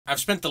I've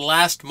spent the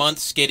last month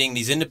skating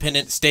these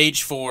independent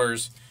stage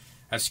 4s.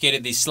 I've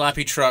skated these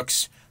Slappy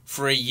trucks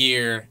for a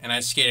year, and I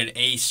skated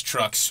Ace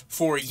trucks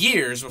for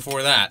years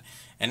before that.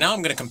 And now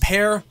I'm going to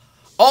compare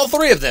all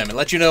three of them and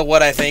let you know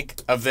what I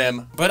think of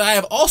them. But I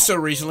have also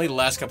recently, the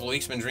last couple of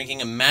weeks, been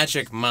drinking a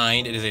Magic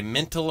Mind. It is a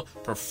mental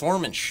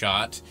performance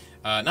shot,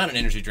 not an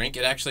energy drink.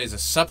 It actually is a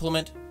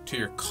supplement to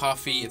your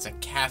coffee. It's a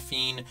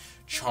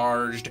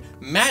caffeine-charged,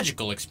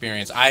 magical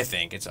experience, I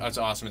think. It's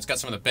awesome. It's got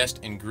some of the best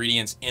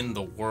ingredients in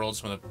the world,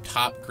 some of the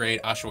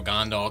top-grade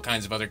ashwagandha, all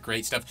kinds of other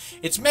great stuff.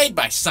 It's made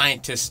by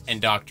scientists and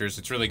doctors.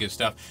 It's really good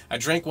stuff. I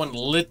drank one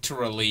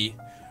literally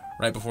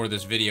right before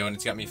this video, and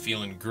it's got me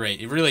feeling great.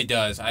 It really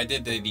does. I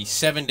did the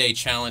 7-day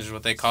challenge is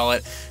what they call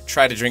it.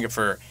 Tried to drink it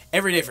for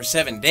every day for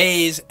 7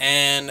 days,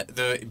 and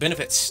the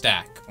benefits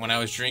stack. When I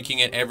was drinking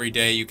it every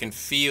day, you can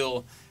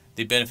feel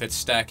the benefits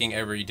stacking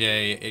every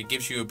day. It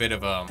gives you a bit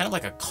of a kind of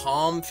like a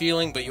calm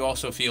feeling, but you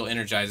also feel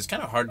energized. It's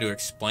kind of hard to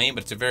explain,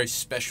 but it's a very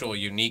special,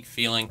 unique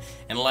feeling.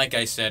 And like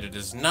I said, it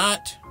does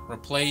not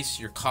replace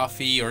your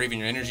coffee or even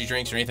your energy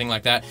drinks or anything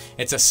like that.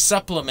 It's a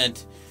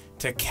supplement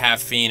to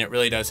caffeine. It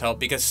really does help,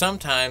 because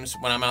sometimes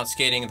when I'm out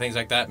skating and things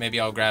like that, maybe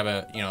I'll grab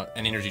a,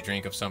 an energy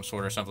drink of some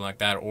sort or something like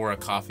that, or a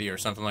coffee or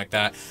something like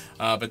that.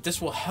 But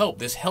this will help.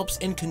 This helps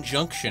in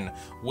conjunction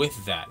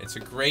with that. It's a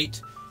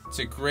great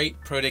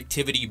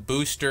productivity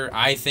booster,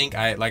 I think.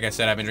 Like I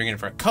said, I've been drinking it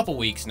for a couple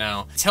weeks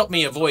now. It's helped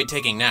me avoid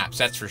taking naps,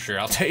 that's for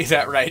sure. I'll tell you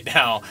that right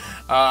now.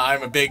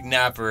 I'm a big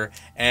napper,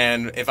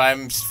 and if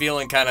I'm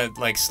feeling kind of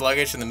like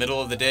sluggish in the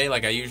middle of the day,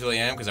 like I usually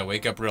am, because I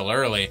wake up real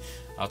early,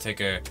 I'll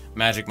take a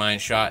Magic Mind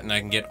shot and I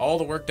can get all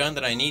the work done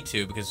that I need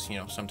to, because,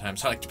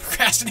 sometimes I like to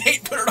procrastinate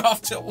and put it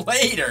off till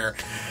later.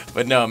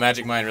 But no,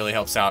 Magic Mind really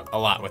helps out a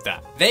lot with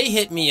that. They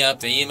hit me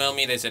up, they emailed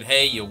me, they said,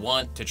 hey, you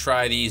want to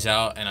try these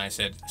out? And I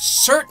said,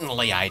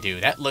 certainly I do.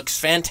 That looks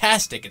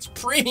fantastic. It's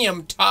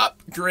premium,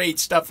 top grade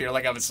stuff here,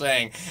 like I was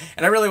saying.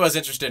 And I really was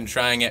interested in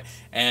trying it,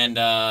 and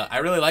I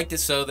really liked it,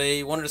 so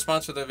they wanted to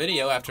sponsor the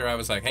video after I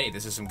was like, hey,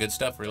 this is some good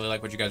stuff. Really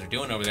like what you guys are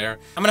doing over there.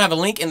 I'm gonna have a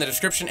link in the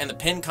description and the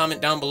pinned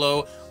comment down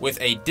below with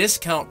a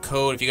discount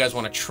code if you guys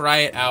want to try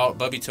it out.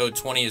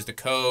 BubbyToad20 is the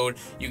code.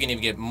 You can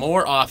even get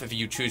more off if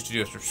you choose to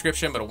do a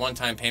subscription, but a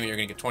one-time payment, you're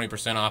gonna get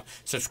 20% off.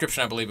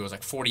 Subscription, I believe it was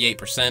like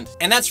 48%.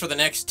 And that's for the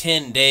next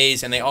 10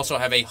 days. And they also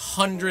have a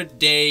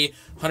 100-day,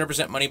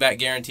 100% money-back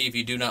guarantee if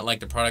you do not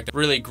like the product.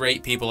 Really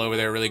great people over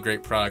there, really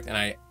great product, and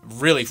I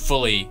really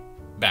fully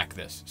back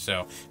this.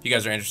 So if you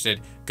guys are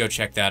interested, go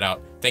check that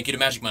out. Thank you to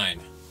Magic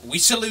Mind. We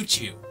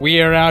salute you.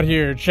 We are out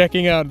here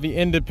checking out the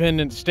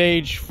independent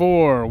stage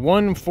 4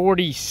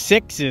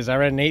 146s. I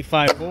read an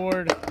 8.5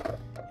 board.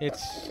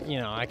 It's,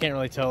 I can't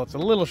really tell. It's a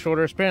little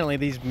shorter. Apparently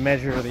these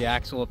measure the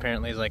axle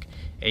apparently is like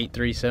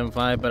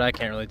 8.375, but I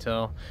can't really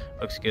tell.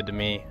 Looks good to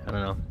me. I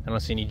don't know. I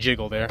don't see any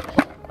jiggle there.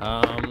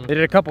 They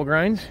did a couple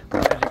grinds.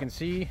 As you can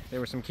see,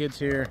 there were some kids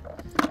here.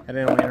 I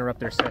didn't want to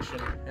interrupt their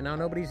session, and now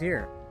nobody's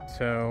here.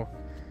 So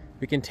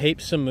we can tape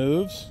some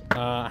moves.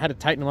 I had to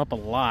tighten them up a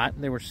lot.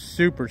 They were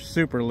super,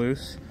 super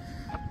loose.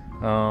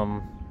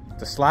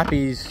 The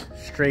Slappies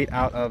straight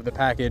out of the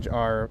package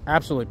are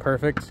absolutely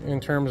perfect in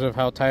terms of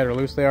how tight or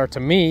loose they are. To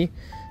me,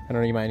 I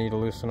don't know, you might need to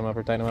loosen them up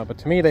or tighten them up, but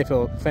to me they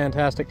feel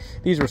fantastic.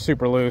 These were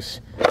super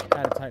loose. I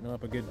had to tighten them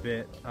up a good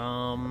bit.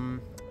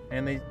 And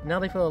now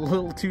they feel a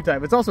little too tight.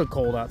 But it's also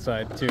cold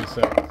outside too,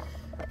 so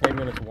maybe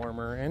when it's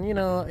warmer. And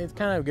it's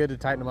kind of good to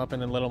tighten them up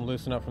and then let them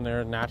loosen up from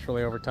there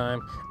naturally over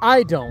time.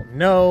 I don't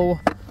know.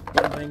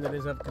 One thing that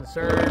is of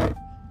concern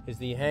is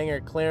the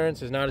hanger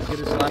clearance is not as good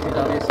as Slappy's,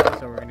 obviously,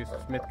 so we're gonna do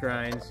some Smith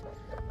grinds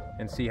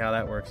and see how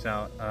that works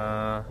out.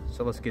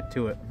 So let's get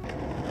to it.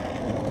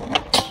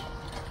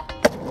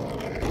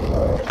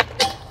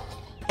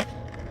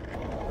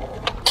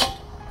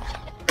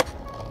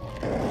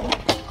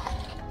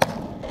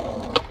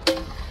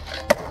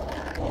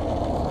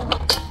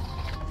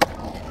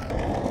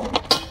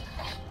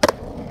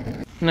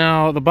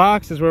 Now, the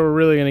box is where we're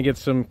really going to get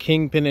some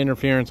kingpin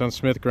interference on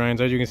Smith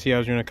grinds. As you can see, I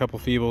was doing a couple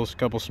Feebles, a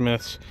couple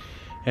Smiths,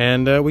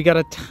 and we got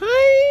a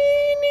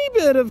tiny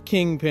bit of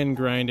kingpin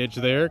grindage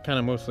there, kind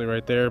of mostly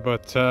right there,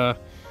 but the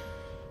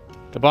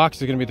box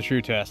is going to be the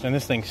true test, and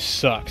this thing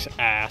sucks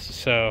ass,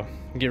 so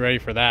get ready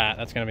for that.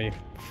 That's going to be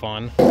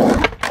fun.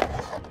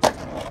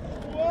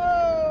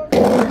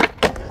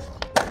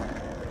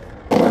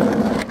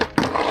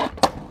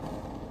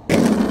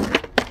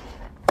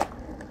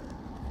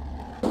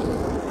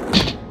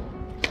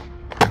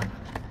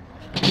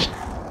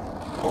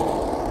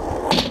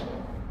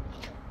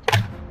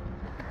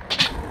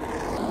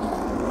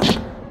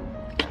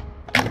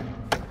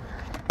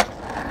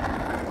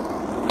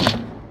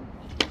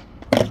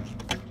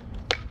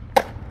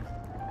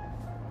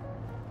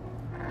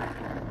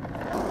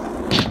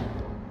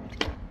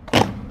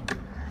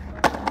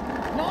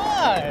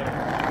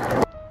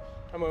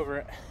 I'm over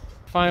it.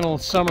 Final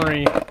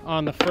summary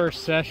on the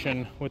first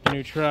session with the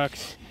new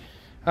trucks.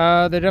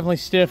 They're definitely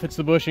stiff. It's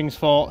the bushing's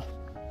fault.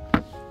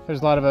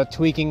 There's a lot of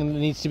tweaking that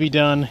needs to be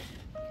done,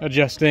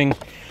 adjusting.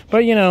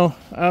 But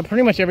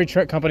pretty much every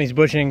truck company's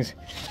bushings,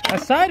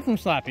 aside from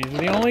Slappy's, are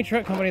the only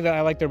truck company that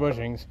I like their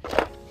bushings.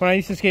 when I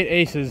used to skate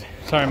Aces,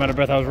 sorry, I'm out of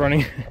breath, I was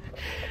running.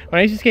 When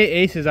I used to skate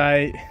Aces,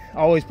 I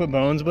always put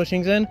bones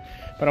bushings in,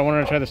 but I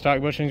wanted to try the stock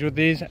bushings with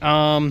these.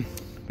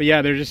 But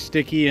yeah, they're just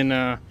sticky and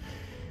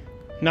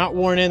not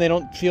worn in. They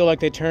don't feel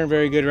like they turn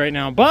very good right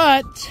now,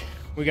 but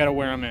we got to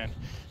wear them in.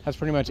 That's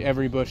pretty much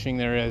every bushing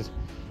there is,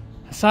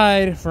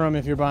 aside from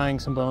if you're buying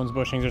some bones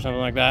bushings or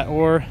something like that,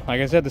 or like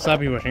I said, the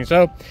Slappy bushing.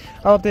 So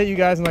I'll update you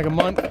guys in like a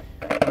month.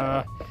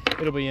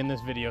 It'll be in this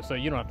video, so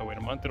you don't have to wait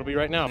a month. It'll be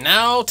right now.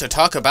 Now to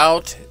talk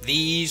about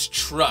these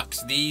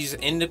trucks, these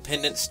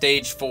independent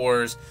stage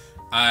 4s.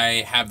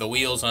 I have the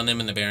wheels on them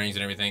and the bearings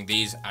and everything.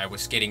 These I was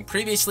skating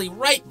previously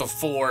right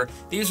before.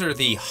 These are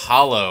the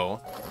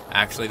hollow.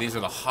 Actually, these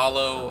are the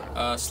hollow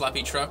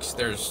Slappy trucks.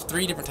 There's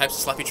 3 different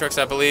types of Slappy trucks,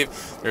 I believe.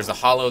 There's the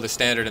hollow, the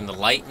standard, and the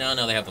light. Now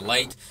they have the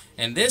light.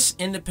 And this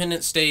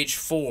independent stage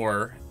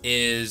 4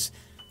 is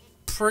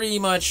pretty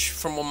much,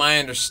 from my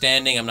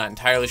understanding, I'm not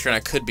entirely sure, and I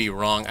could be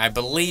wrong. I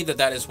believe that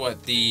that is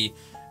what the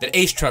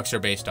Ace trucks are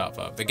based off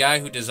of. The guy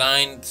who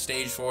designed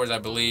stage 4s, I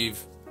believe,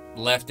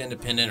 left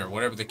independent or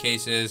whatever the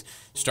case is,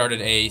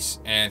 started Ace,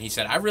 and he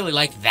said, I really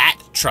like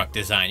that truck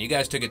design. You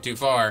guys took it too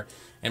far,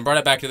 and brought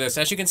it back to this.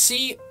 As you can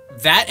see,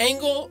 that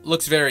angle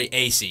looks very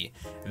Acey.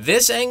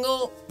 This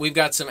angle, we've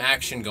got some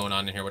action going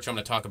on in here, which I'm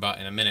going to talk about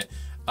in a minute.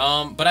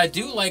 But I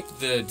do like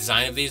the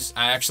design of these.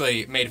 I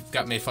actually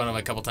got made fun of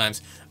a couple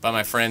times by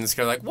my friends.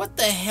 They're like, what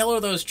the hell are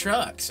those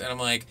trucks? And I'm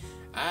like,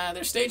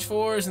 they're stage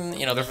 4s, and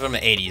you know, they're from the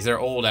 80s. They're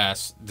old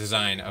ass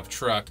design of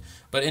truck.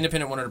 But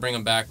Independent wanted to bring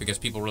them back because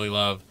people really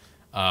love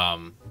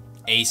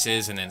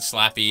Aces, and then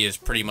Slappy is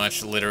pretty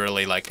much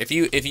literally like, if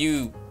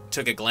you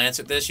took a glance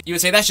at this, you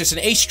would say that's just an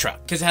Ace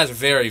truck because it has a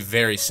very,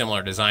 very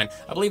similar design.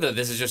 I believe that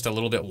this is just a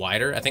little bit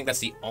wider. I think that's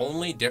the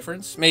only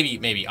difference.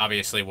 Maybe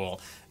obviously, well,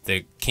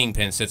 the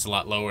kingpin sits a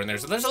lot lower, and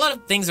there's a lot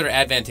of things that are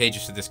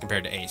advantageous to this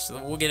compared to Ace.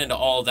 So we'll get into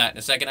all of that in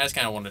a second. I just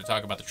kind of wanted to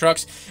talk about the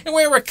trucks and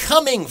where we're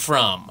coming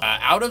from.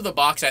 Out of the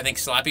box, I think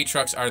Slappy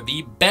trucks are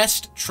the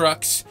best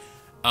trucks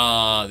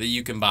that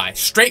you can buy.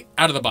 Straight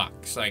out of the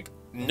box. Like,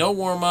 no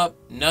warm-up,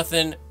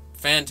 nothing.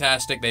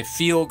 Fantastic. They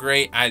feel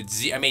great. I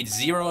made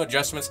 0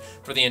 adjustments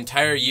for the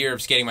entire year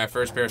of skating my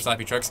first pair of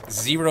Slappy trucks.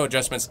 0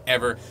 adjustments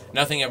ever.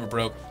 Nothing ever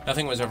broke.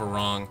 Nothing was ever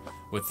wrong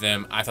with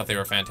them. I thought they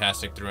were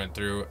fantastic through and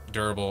through.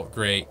 Durable,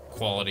 great,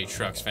 quality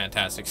trucks,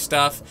 fantastic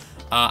stuff.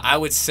 I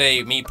would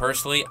say, me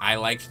personally, I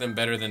liked them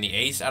better than the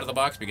Ace out of the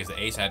box because the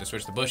Ace had to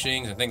switch the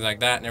bushings and things like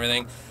that and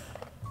everything.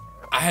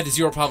 I had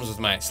 0 problems with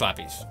my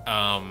Slappies.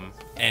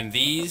 And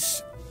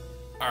these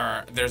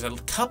are, there's a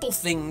couple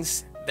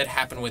things that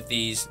happen with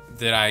these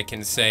that I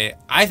can say.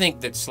 I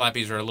think that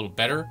Slappies are a little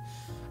better,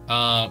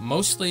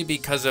 mostly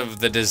because of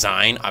the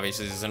design.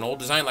 Obviously, this is an old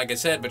design, like I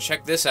said, but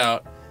check this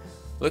out.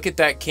 Look at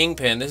that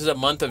kingpin. This is a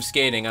month of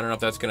skating. I don't know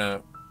if that's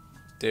gonna.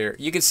 There,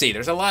 you can see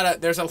there's a lot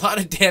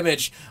of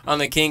damage on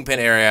the kingpin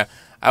area.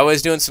 I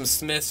was doing some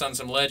smiths on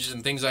some ledges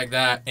and things like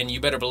that, and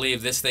you better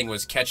believe this thing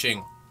was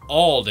catching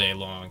all day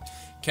long,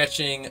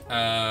 catching,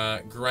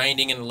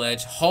 grinding in the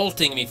ledge,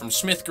 halting me from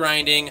smith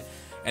grinding.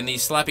 And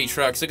these Slappy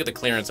trucks, look at the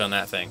clearance on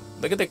that thing.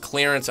 Look at the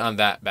clearance on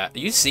that bat. Do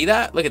you see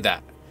that? Look at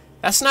that.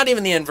 That's not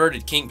even the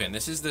inverted kingpin.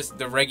 This is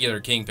the regular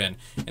kingpin.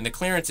 And the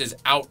clearance is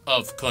out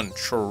of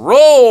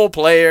control,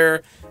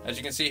 player. As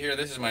you can see here,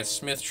 this is my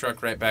Smith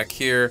truck right back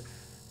here.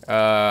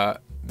 The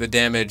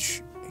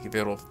damage, you'll be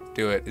able to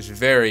do it, is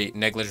very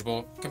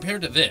negligible.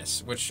 Compared to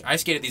this, which I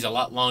skated these a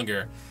lot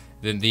longer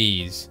than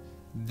these.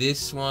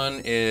 This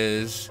one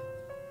is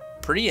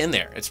pretty in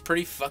there. It's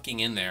pretty fucking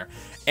in there.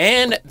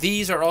 And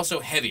these are also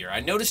heavier. I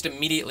noticed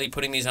immediately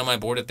putting these on my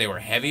board that they were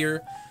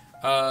heavier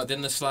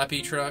than the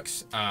Slappy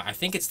trucks. I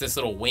think it's this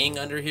little wing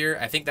under here.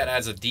 I think that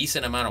adds a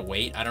decent amount of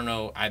weight. I don't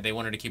know. They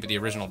wanted to keep it the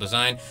original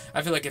design.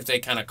 I feel like if they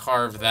kind of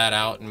carved that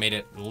out and made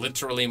it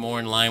literally more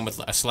in line with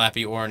a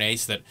Slappy or an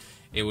Ace, that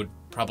it would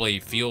probably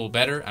feel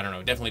better. I don't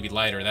know. Definitely be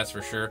lighter, that's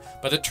for sure.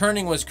 But the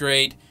turning was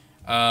great.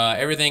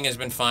 Everything has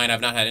been fine.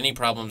 I've not had any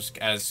problems,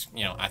 as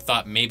you know, I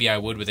thought maybe I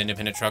would with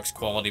independent trucks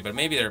quality, but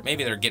maybe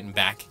they're getting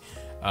back.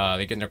 They're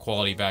getting their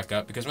quality back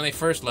up, because when they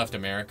first left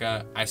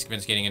America, I've been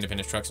skating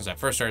independent trucks since I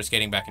first started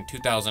skating back in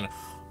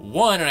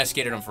 2001, and I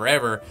skated them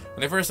forever.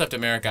 When they first left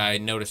America, I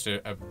noticed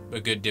a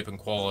good dip in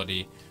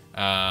quality.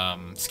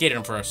 Skated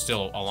them for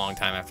still a long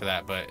time after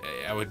that, but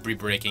I would be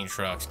breaking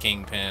trucks,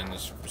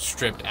 kingpins,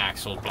 stripped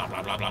axles, blah,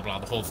 blah, blah, blah, blah,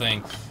 the whole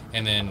thing.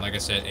 And then, like I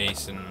said,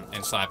 Ace and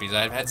Slappies,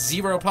 I've had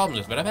 0 problems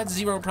with, but I've had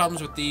 0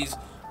 problems with these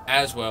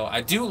as well.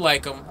 I do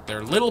like them.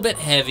 They're a little bit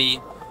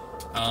heavy.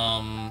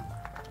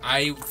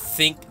 I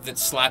think that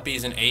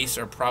Slappies and Ace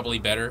are probably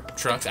better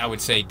trucks. I would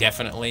say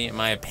definitely, in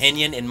my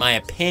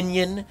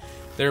opinion,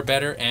 they're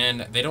better,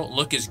 and they don't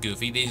look as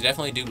goofy. These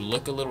definitely do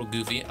look a little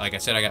goofy. Like I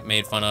said, I got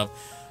made fun of.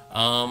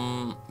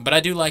 But I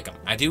do like them.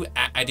 I do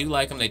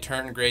like them. They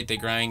turn great. They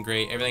grind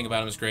great. Everything about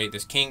them is great.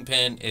 This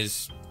kingpin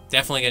is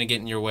definitely going to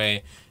get in your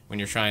way when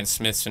you're trying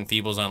smiths and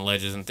feebles on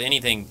ledges, and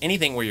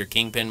anything where your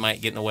kingpin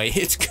might get in the way,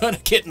 it's going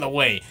to get in the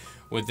way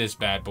with this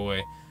bad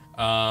boy.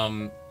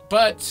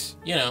 But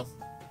you know,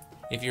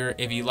 if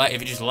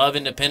you just love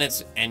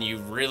independence and you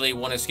really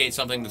want to skate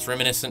something that's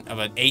reminiscent of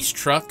an Ace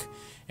truck,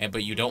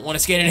 but you don't want to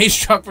skate an Ace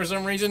truck for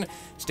some reason,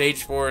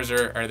 Stage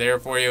 4s are there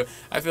for you.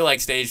 I feel like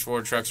Stage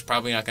 4 trucks are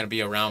probably not going to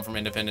be around from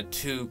independent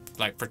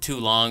for too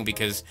long,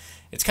 because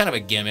it's kind of a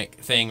gimmick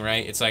thing,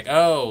 right? It's like,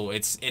 oh,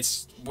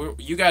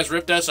 you guys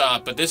ripped us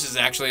off, but this is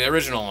actually the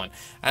original one.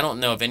 I don't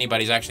know if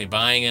anybody's actually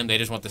buying them. They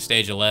just want the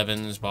Stage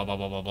 11s, blah, blah,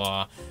 blah, blah,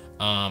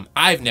 blah.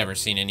 I've never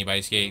seen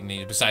anybody skating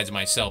these besides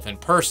myself in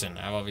person.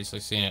 I've obviously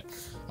seen it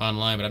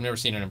online, but I've never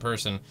seen it in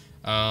person.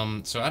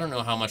 So I don't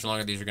know how much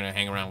longer these are going to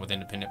hang around with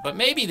independent, but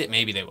maybe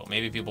they will.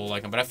 Maybe people will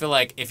like them. But I feel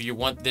like if you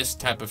want this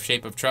type of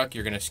shape of truck,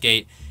 you're going to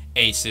skate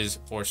Aces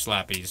or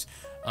Slappies.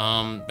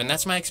 And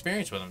that's my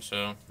experience with them.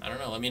 So I don't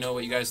know. Let me know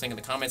what you guys think in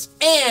the comments.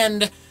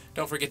 And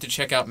don't forget to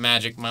check out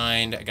Magic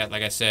Mind. I got,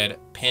 like I said,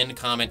 pinned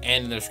comment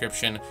and in the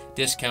description,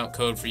 discount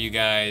code for you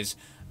guys.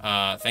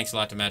 Thanks a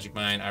lot to Magic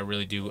Mind. I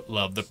really do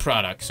love the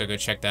product. So go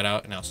check that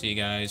out, and I'll see you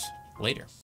guys later.